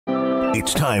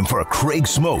It's time for Craig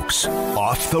Smoak's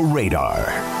Off the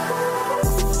Radar.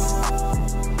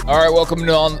 All right, welcome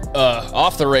to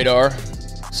Off the Radar,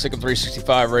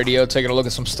 SicEm365 Radio, taking a look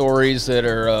at some stories that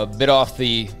are a bit off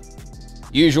the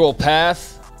usual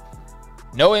path.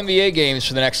 No NBA games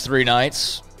for the next 3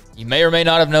 nights. You may or may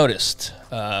not have noticed.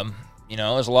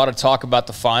 There's a lot of talk about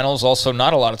the finals. Also,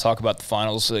 not a lot of talk about the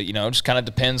finals. Just kind of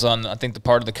depends on, I think, the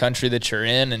part of the country that you're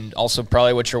in and also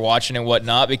probably what you're watching and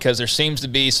whatnot, because there seems to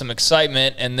be some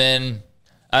excitement. And then,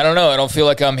 I don't know, I don't feel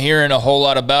like I'm hearing a whole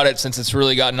lot about it since it's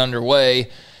really gotten underway.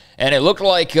 And it looked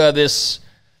like this,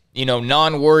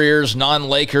 non-Warriors,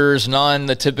 non-Lakers,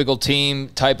 non-the typical team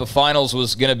type of finals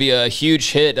was going to be a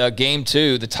huge hit. Game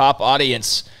 2, the top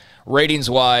audience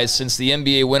ratings-wise since the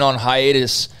NBA went on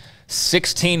hiatus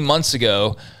 16 months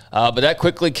ago, but that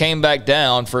quickly came back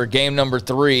down for game number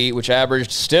 3, which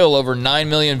averaged still over 9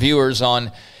 million viewers on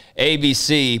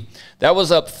ABC. That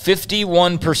was up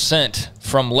 51%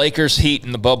 from Lakers Heat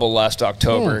in the bubble last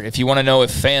October, if you want to know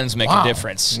if fans make a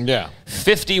difference. Yeah.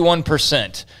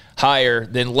 51% higher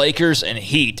than Lakers and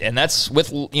Heat, and that's with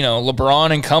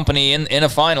LeBron and company in a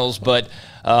finals, but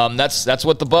that's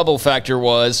what the bubble factor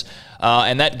was.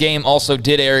 And that game also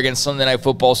did air against Sunday Night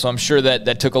Football, so I'm sure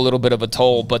that took a little bit of a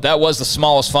toll. But that was the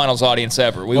smallest finals audience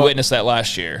ever. We witnessed that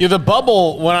last year. Yeah, the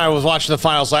bubble, when I was watching the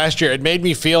finals last year, it made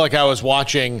me feel like I was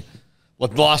watching the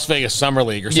Las Vegas Summer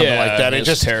League or something like that. It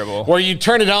just terrible. Where you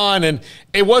turn it on, and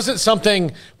it wasn't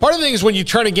something – part of the thing is when you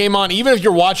turn a game on, even if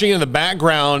you're watching it in the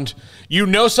background – you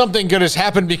know something good has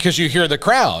happened because you hear the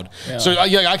crowd. Yeah. So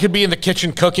I could be in the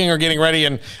kitchen cooking or getting ready,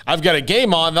 and I've got a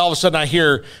game on, and all of a sudden I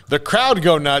hear the crowd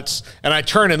go nuts, and I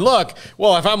turn and look.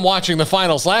 Well, if I'm watching the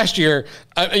finals last year,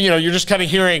 you're just kind of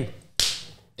hearing.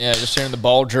 Yeah, just hearing the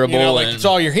ball dribble. It's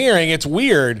all you're hearing. It's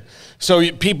weird.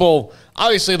 So people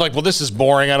obviously like, well, this is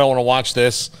boring. I don't want to watch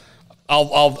this.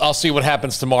 I'll see what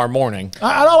happens tomorrow morning.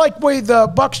 I don't like the way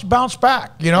the Bucks bounce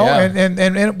back,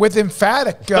 and with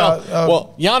emphatic.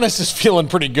 Well, Giannis is feeling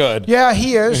pretty good. Yeah,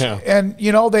 he is. Yeah. And,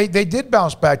 they did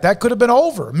bounce back. That could have been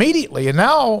over immediately. And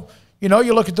now, you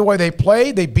look at the way they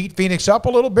played. They beat Phoenix up a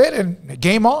little bit and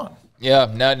game on. Yeah,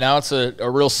 now it's a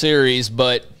real series,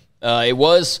 but it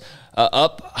was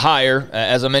up higher,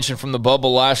 as I mentioned, from the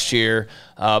bubble last year,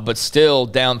 but still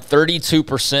down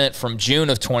 32% from June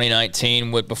of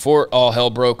 2019, before all hell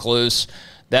broke loose.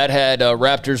 That had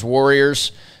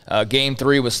Raptors-Warriors. Game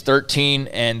 3 was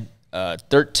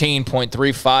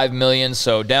 13.35 million,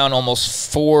 so down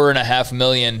almost 4.5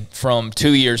 million from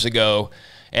 2 years ago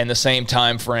in the same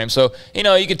time frame. So, you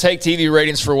could take TV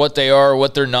ratings for what they are or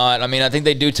what they're not. I mean, I think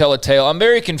they do tell a tale. I'm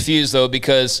very confused, though,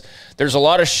 because there's a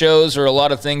lot of shows or a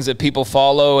lot of things that people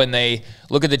follow, and they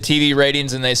look at the TV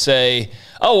ratings and they say,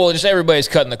 oh, well, just everybody's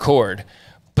cutting the cord.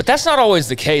 But that's not always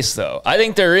the case, though. I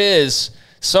think there is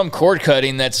some cord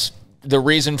cutting that's the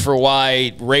reason for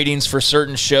why ratings for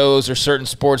certain shows or certain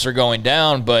sports are going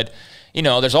down, but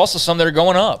there's also some that are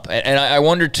going up. And I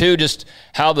wonder, too, just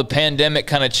how the pandemic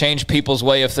kind of changed people's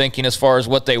way of thinking as far as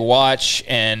what they watch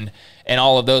and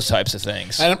all of those types of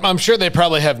things. And I'm sure they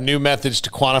probably have new methods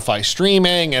to quantify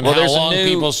streaming and how long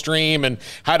people stream and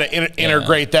how to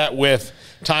integrate that with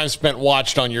time spent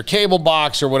watched on your cable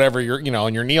box or whatever,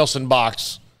 in your Nielsen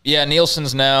box. Yeah,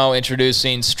 Nielsen's now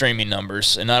introducing streaming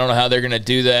numbers, and I don't know how they're going to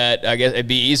do that. I guess it'd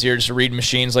be easier just to read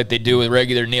machines like they do with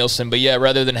regular Nielsen. But yeah,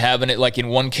 rather than having it like in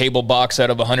one cable box out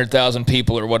of 100,000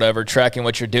 people or whatever, tracking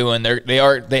what you're doing, they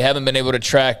haven't been able to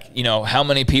track, how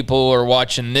many people are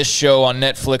watching this show on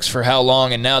Netflix for how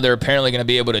long, and now they're apparently going to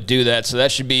be able to do that. So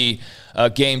that should be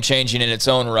game-changing in its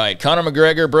own right. Conor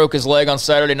McGregor broke his leg on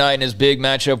Saturday night in his big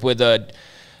matchup with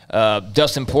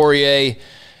Dustin Poirier.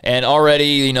 And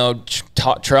already,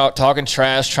 talking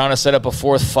trash, trying to set up a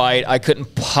 4th fight. I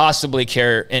couldn't possibly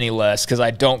care any less because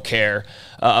I don't care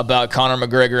about Conor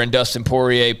McGregor and Dustin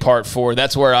Poirier Part 4.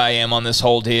 That's where I am on this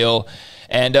whole deal.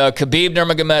 And Khabib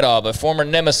Nurmagomedov, a former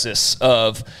nemesis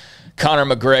of Conor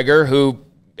McGregor, who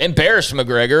embarrassed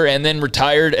McGregor and then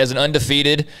retired as an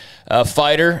undefeated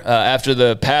fighter after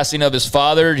the passing of his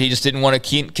father. He just didn't want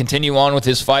to continue on with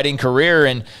his fighting career,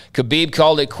 and Khabib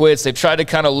called it quits. They've tried to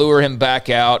kind of lure him back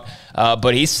out,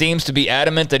 but he seems to be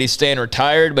adamant that he's staying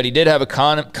retired. But he did have a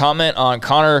comment on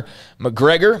Conor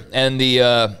McGregor and the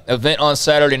event on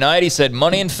Saturday night. He said,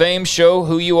 "Money and fame show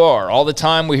who you are. All the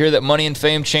time we hear that money and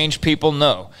fame change people.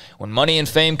 No. When money and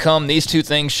fame come, these two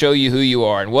things show you who you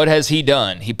are." And what has he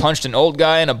done? He punched an old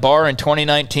guy in a bar in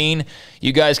 2019.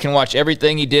 You guys can watch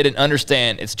everything he did and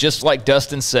understand. It's just like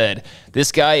Dustin said.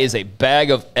 This guy is a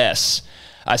bag of S.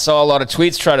 I saw a lot of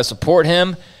tweets try to support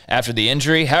him after the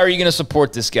injury. How are you going to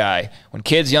support this guy? When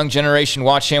kids, young generation,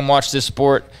 watch this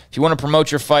sport, if you want to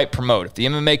promote your fight, promote. If the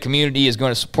MMA community is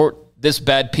going to support this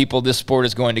bad people, this sport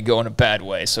is going to go in a bad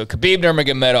way. So Khabib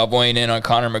Nurmagomedov weighing in on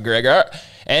Conor McGregor.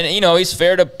 And, he's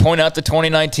fair to point out the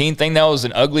 2019 thing. That was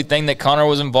an ugly thing that Conor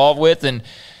was involved with. And,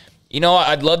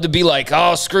 I'd love to be like,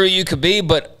 oh, screw you, Khabib.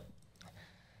 But,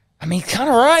 kind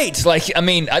of right.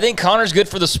 I think Conor's good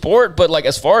for the sport. But,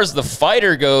 as far as the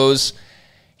fighter goes,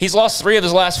 he's lost 3 of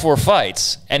his last 4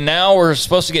 fights. And now we're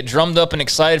supposed to get drummed up and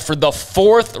excited for the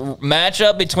 4th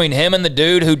matchup between him and the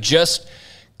dude who just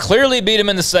clearly beat him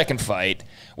in the 2nd fight,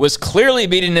 was clearly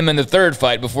beating him in the 3rd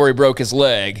fight before he broke his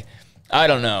leg. I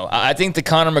don't know. I think the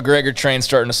Conor McGregor train's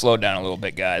starting to slow down a little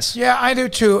bit, guys. Yeah, I do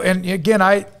too. And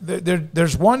again,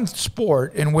 there's one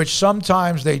sport in which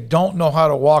sometimes they don't know how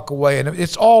to walk away, and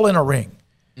it's all in a ring.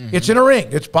 Mm-hmm. It's in a ring.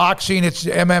 It's boxing. It's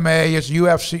MMA. It's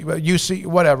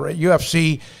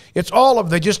UFC. It's all of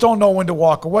them. They just don't know when to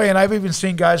walk away. And I've even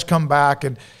seen guys come back.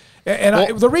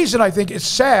 The reason I think it's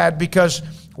sad because,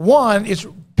 one, it's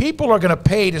people are going to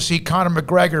pay to see Conor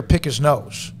McGregor pick his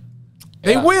nose.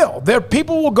 They will.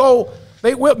 People will go.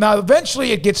 They will. Now,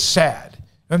 eventually it gets sad,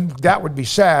 and that would be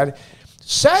sad.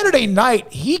 Saturday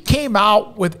night, he came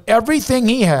out with everything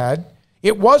he had.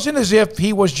 It wasn't as if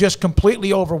he was just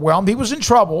completely overwhelmed. He was in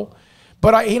trouble,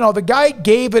 but the guy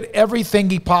gave it everything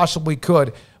he possibly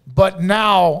could. But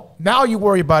now you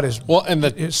worry about his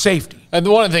safety. And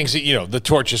one of the things that the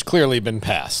torch has clearly been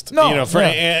passed.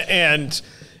 And.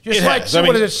 Just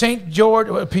what is it, St.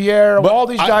 George, Pierre, all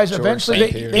these guys, eventually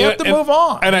they have to move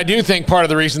on. And I do think part of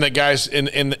the reason that guys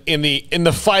in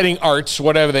the fighting arts,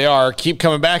 whatever they are, keep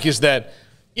coming back is that,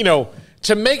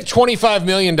 to make $25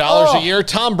 million a year,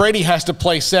 Tom Brady has to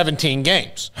play 17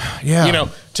 games. Yeah.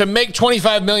 To make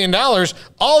 $25 million,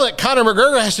 all that Conor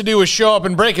McGregor has to do is show up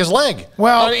and break his leg.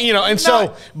 Well,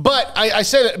 but I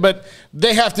say that, but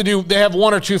they have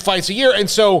 1 or 2 fights a year. And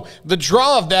so the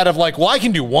draw of that of I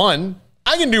can do one,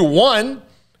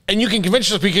 and you can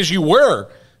convince us because you were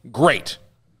great.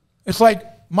 It's like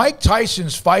Mike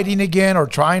Tyson's fighting again or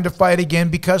trying to fight again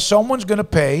because someone's going to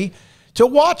pay to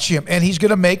watch him, and he's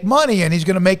going to make money, and he's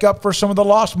going to make up for some of the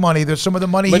lost money. There's some of the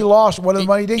money he lost, what of the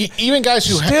money he didn't. Even guys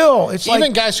who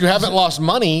guys who haven't lost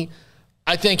money,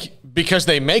 I think because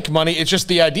they make money, it's just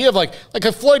the idea of like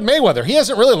a Floyd Mayweather. He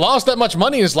hasn't really lost that much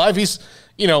money in his life. He's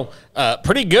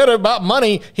pretty good about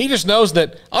money. He just knows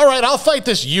that, all right, I'll fight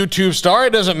this YouTube star.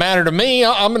 It doesn't matter to me.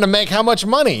 I'm going to make how much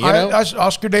money,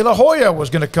 Oscar De La Hoya was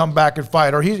going to come back and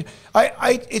fight. Or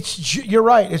you're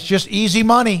right. It's just easy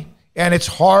money, and it's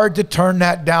hard to turn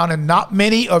that down, and not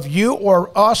many of you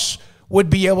or us would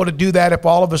be able to do that if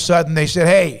all of a sudden they said,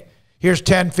 hey, here's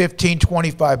 10, 15,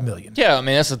 25 million. Yeah,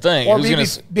 that's the thing. Or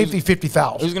maybe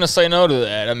 50,000. Who's going to say no to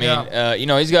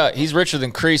that? He's richer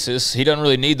than Croesus. He doesn't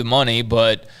really need the money,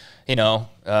 but,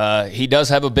 he does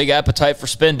have a big appetite for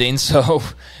spending, so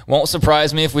won't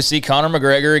surprise me if we see Conor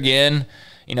McGregor again,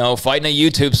 fighting a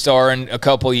YouTube star in a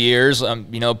couple years,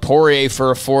 Poirier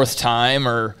for a 4th time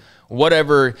or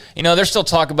whatever. They're still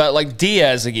talking about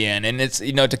Diaz again, and it's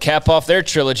to cap off their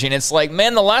trilogy, and it's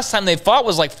man, the last time they fought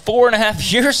was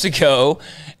 4.5 years ago,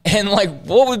 and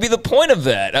what would be the point of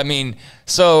that?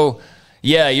 So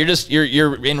yeah,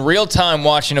 you're in real time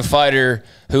watching a fighter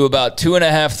who about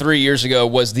 2.5, 3 years ago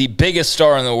was the biggest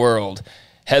star in the world,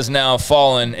 has now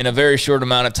fallen in a very short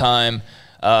amount of time,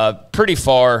 pretty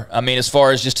far. As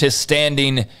far as just his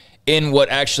standing in what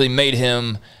actually made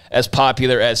him as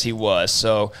popular as he was.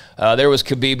 So there was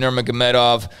Khabib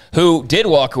Nurmagomedov, who did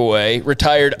walk away,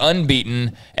 retired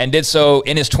unbeaten, and did so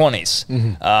in his 20s.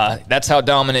 Mm-hmm. That's how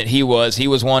dominant he was. He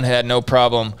was one who had no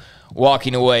problem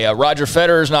walking away. Roger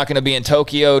Federer is not going to be in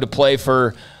Tokyo to play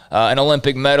for an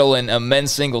Olympic medal in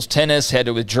men's singles tennis. Had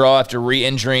to withdraw after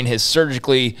re-injuring his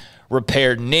surgically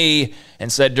repaired knee, and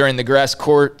said during the grass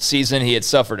court season he had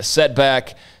suffered a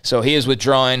setback. So he is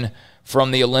withdrawing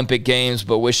from the Olympic Games,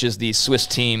 but wishes the Swiss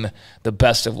team the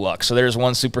best of luck. So there's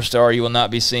one superstar you will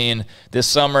not be seeing this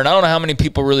summer. And I don't know how many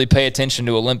people really pay attention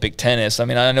to Olympic tennis. I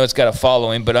know it's got a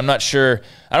following, but I'm not sure.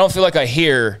 I don't feel like I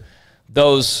hear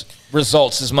those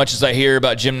results as much as I hear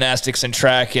about gymnastics and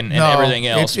track and everything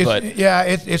else.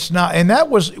 It's not. And that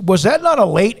was that not a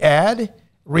late ad?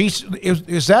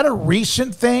 Is that a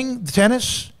recent thing,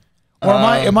 tennis? Or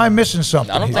am I missing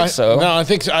something? I don't think so. No, I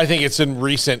think it's in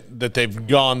recent that they've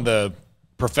gone the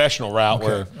professional route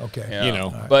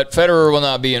But Federer will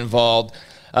not be involved.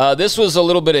 This was a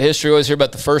little bit of history. We always hear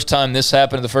about the first time this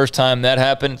happened, the first time that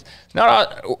happened.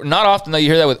 Not often, though, you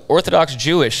hear that with Orthodox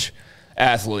Jewish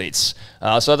athletes.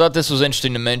 So I thought this was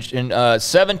interesting to mention.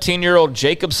 17-year-old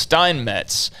Jacob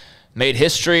Steinmetz made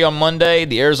history on Monday.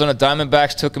 The Arizona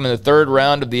Diamondbacks took him in the 3rd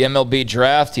round of the MLB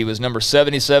draft. He was number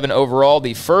 77 overall,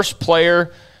 the first player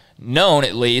known,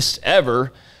 at least,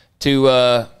 ever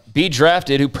to be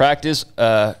drafted who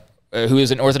who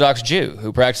is an Orthodox Jew,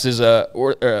 who practices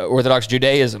Orthodox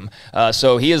Judaism.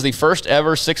 So he is the first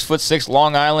ever 6'6"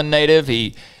 Long Island native.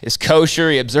 He is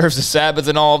kosher. He observes the Sabbath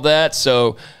and all of that.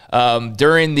 So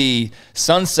during the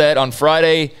sunset on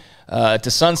Friday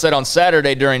to sunset on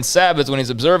Saturday during Sabbath, when he's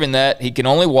observing that, he can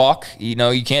only walk.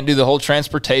 You can't do the whole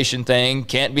transportation thing.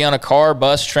 Can't be on a car,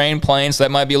 bus, train, plane. So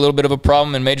that might be a little bit of a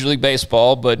problem in Major League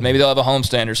Baseball, but maybe they'll have a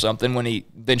homestand or something when he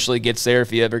eventually gets there, if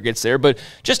he ever gets there. But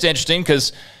just interesting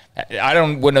because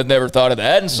wouldn't have never thought of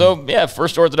that. And so, yeah,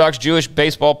 first Orthodox Jewish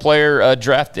baseball player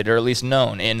drafted, or at least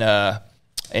known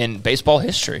in baseball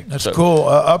history. That's cool.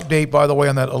 Update, by the way,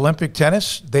 on that Olympic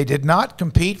tennis. They did not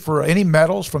compete for any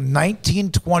medals from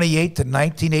 1928 to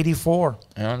 1984.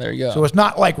 Oh, there you go. So it's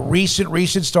not like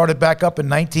recent started back up in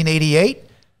 1988,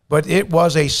 but it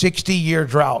was a 60-year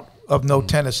drought of no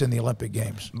tennis in the Olympic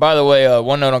Games. By the way,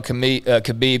 one note on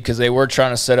Khabib, because they were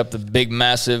trying to set up the big,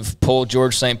 massive pull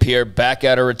George St. Pierre back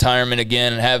out of retirement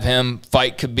again and have him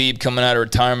fight Khabib coming out of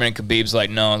retirement, and Khabib's like,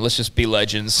 no, let's just be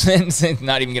legends.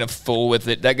 Not even going to fool with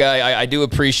it. That guy, I do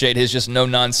appreciate his just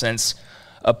no-nonsense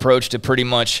approach to pretty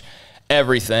much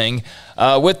everything.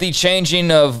 With the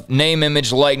changing of name,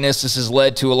 image, likeness, this has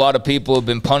led to a lot of people who have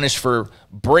been punished for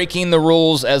breaking the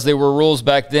rules as they were rules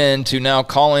back then to now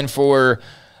calling for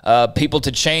people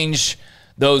to change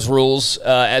those rules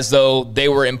as though they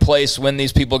were in place when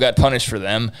these people got punished for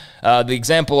them. The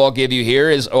example I'll give you here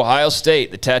is Ohio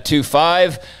State, the Tattoo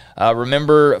 5.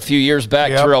 Remember a few years back,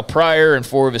 Terrell Pryor and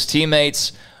 4 of his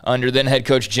teammates under then head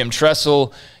coach Jim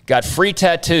Tressel got free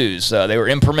tattoos. They were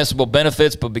impermissible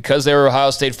benefits, but because they were Ohio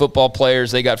State football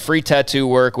players, they got free tattoo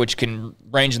work, which can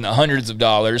range in the hundreds of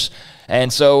dollars.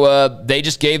 And so they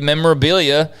just gave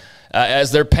memorabilia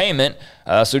as their payment,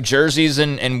 so jerseys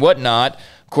and whatnot.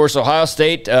 Of course, Ohio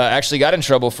State actually got in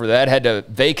trouble for that, had to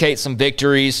vacate some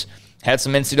victories, had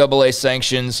some NCAA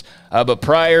sanctions, but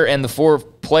Pryor and the 4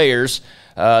 players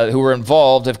who were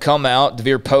involved have come out.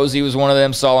 DeVere Posey was one of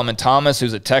them, Solomon Thomas,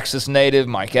 who's a Texas native,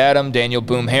 Mike Adam, Daniel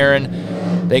Boom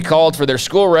Herron. They called for their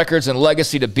school records and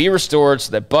legacy to be restored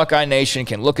so that Buckeye Nation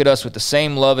can look at us with the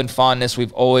same love and fondness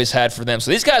we've always had for them.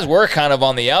 So these guys were kind of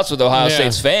on the outs with Ohio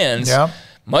State's fans. Yeah.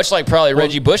 Much like probably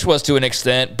Reggie Bush was to an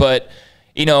extent, but,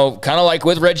 kind of like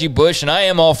with Reggie Bush, and I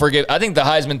am all for I think the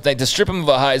Heisman thing, to strip him of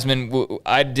a Heisman,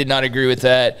 I did not agree with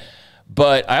that.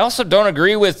 But I also don't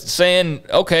agree with saying,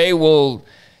 okay, well,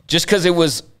 just because it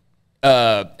was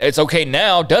it's okay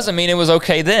now doesn't mean it was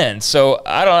okay then. So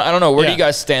I don't know. Where do you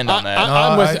guys stand on that?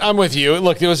 I'm with you.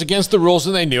 Look, it was against the rules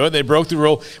and they knew it. They broke the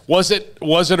rule. Was it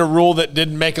a rule that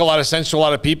didn't make a lot of sense to a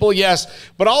lot of people? Yes.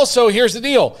 But also, here's the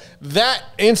deal. That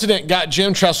incident got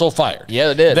Jim Tressel fired.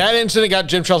 Yeah, it did. That incident got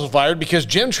Jim Tressel fired because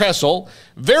Jim Tressel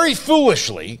very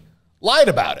foolishly lied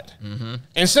about it. Mm-hmm.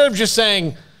 Instead of just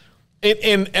saying,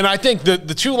 and I think the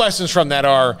 2 lessons from that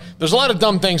are there's a lot of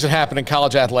dumb things that happen in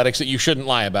college athletics that you shouldn't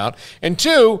lie about. And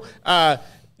 2,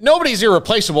 nobody's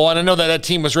irreplaceable. And I know that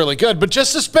team was really good, but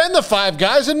just suspend the 5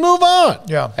 guys and move on.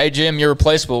 Yeah. Hey, Jim, you're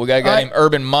replaceable. We got a guy named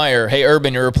Urban Meyer. Hey,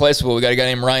 Urban, you're replaceable. We got a guy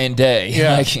named Ryan Day.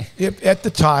 Yeah. At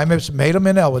the time, it's made them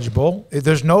ineligible.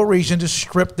 There's no reason to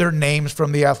strip their names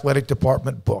from the athletic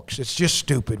department books. It's just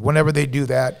stupid. Whenever they do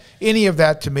that, any of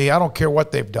that to me, I don't care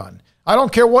what they've done. I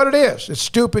don't care what it is. It's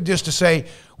stupid just to say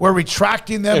we're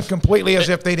retracting them completely as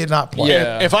if they did not play.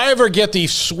 Yeah. If I ever get the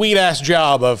sweet-ass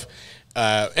job of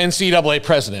NCAA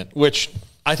president, which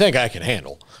I think I can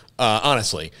handle,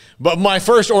 honestly. But my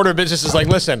first order of business is like,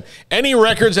 listen, any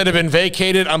records that have been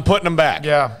vacated, I'm putting them back.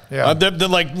 Yeah.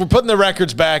 We're putting the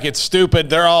records back. It's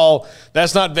stupid.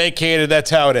 That's not vacated.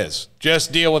 That's how it is.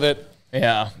 Just deal with it.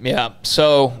 Yeah.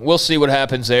 So we'll see what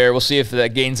happens there. We'll see if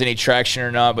that gains any traction or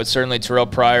not. But certainly Terrell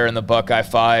Pryor and the Buckeye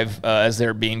 5, as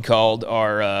they're being called,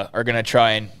 are going to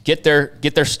try and get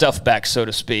their stuff back, so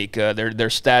to speak, their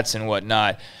stats and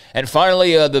whatnot. And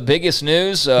finally, the biggest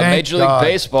news: Major League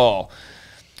Baseball,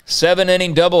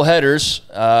 7-inning doubleheaders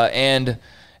and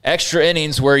extra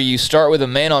innings where you start with a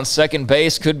man on second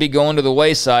base could be going to the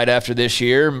wayside after this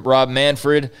year. Rob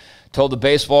Manfred told the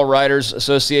Baseball Writers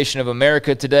Association of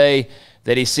America today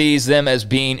that he sees them as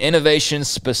being innovations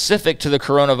specific to the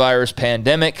coronavirus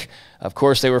pandemic. Of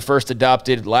course, they were first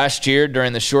adopted last year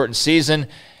during the shortened season,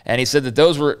 and he said that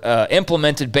those were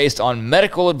implemented based on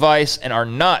medical advice and are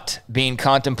not being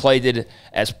contemplated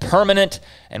as permanent.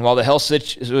 And while the health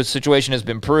situation has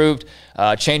been improved,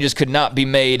 changes could not be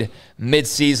made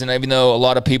mid-season, even though a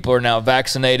lot of people are now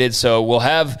vaccinated. So we'll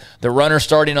have the runner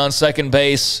starting on second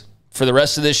base for the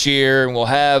rest of this year, and we'll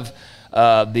have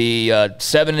the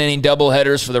 7-inning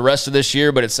doubleheaders for the rest of this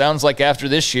year. But it sounds like after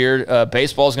this year,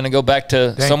 baseball is going to go back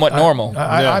to somewhat normal.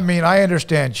 I mean, I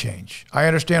understand change. I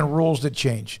understand rules that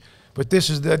change. But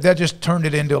that just turned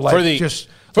it into like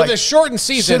for the shortened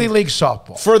season, City League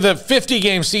softball. For the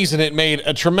 50-game season, it made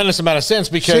a tremendous amount of sense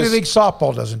because City League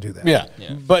softball doesn't do that. Yeah.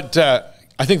 But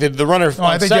I think that the runner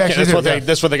on second,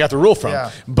 that's what they got the rule from.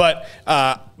 Yeah. But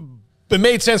it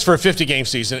made sense for a 50-game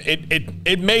season.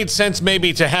 It made sense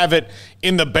maybe to have it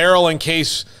in the barrel in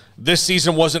case this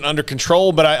season wasn't under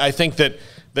control. But I think that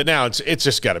now it's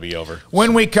just got to be over.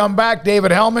 When we come back,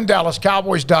 David Hellman,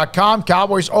 DallasCowboys.com.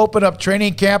 Cowboys open up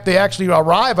training camp. They actually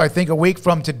arrive, I think, a week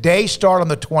from today, start on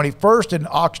the 21st in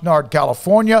Oxnard,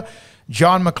 California.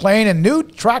 John McClain and new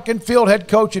track and field head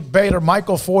coach at Baylor,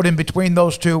 Michael Ford, in between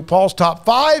those two. Paul's Top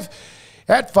 5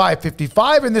 at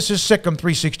 5:55, and this is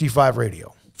SicEm365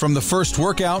 Radio. From the first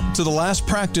workout to the last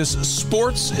practice,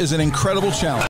 sports is an incredible challenge.